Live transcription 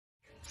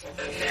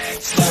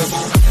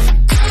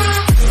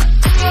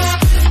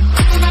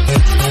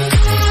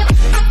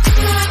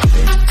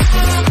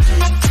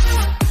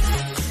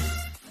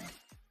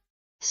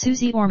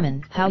Suze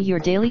Orman, how your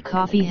daily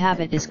coffee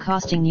habit is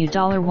costing you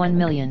 $1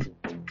 million.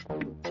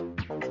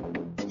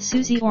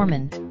 Suze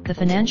Orman, the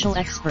financial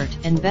expert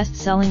and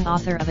best-selling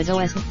author of I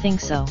Doesn't Think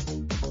So.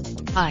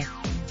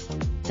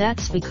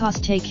 That's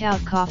because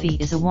takeout coffee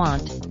is a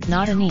want,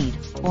 not a need,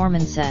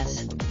 Orman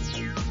says.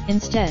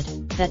 Instead,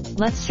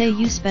 let's say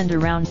you spend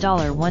around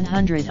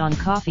 $100 on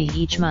coffee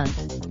each month.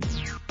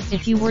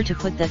 If you were to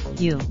put that,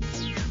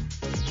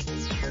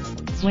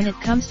 when it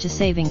comes to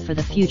saving for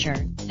the future,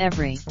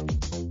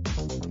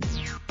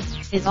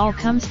 it all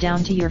comes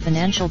down to your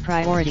financial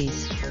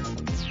priorities.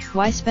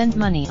 Why spend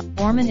money?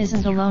 Orman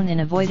isn't alone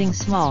in avoiding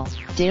small,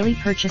 daily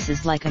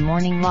purchases like a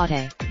morning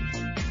latte.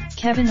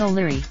 Kevin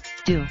O'Leary,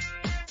 do.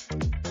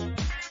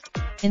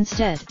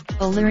 Instead,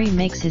 O'Leary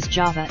makes his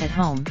Java at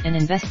home and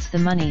invests the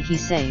money he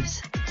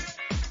saves.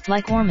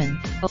 Like Orman,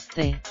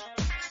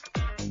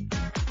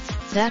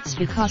 That's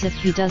because if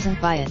he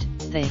doesn't buy it,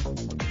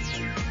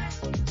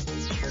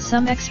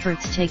 Some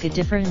experts take a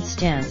different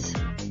stance.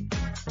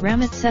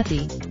 Ramit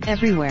Sethi,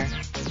 everywhere.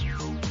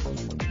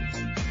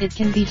 It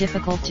can be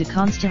difficult to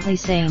constantly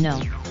say no.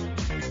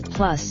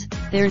 Plus,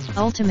 there's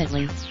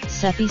ultimately,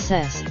 Sethi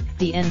says,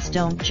 the ends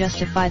don't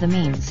justify the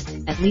means,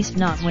 at least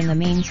not when the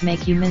means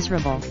make you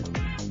miserable.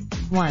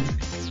 1.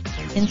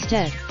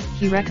 Instead,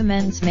 he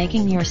recommends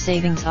making your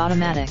savings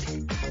automatic.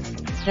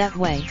 That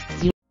way,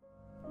 you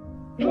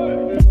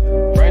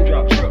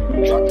Raindrop,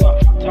 drop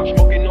top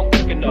smoking, no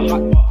cooking the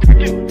hot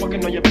pot.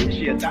 Fucking on your bitch,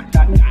 yeah,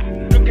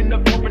 that. Looking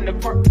up, open the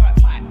park pot.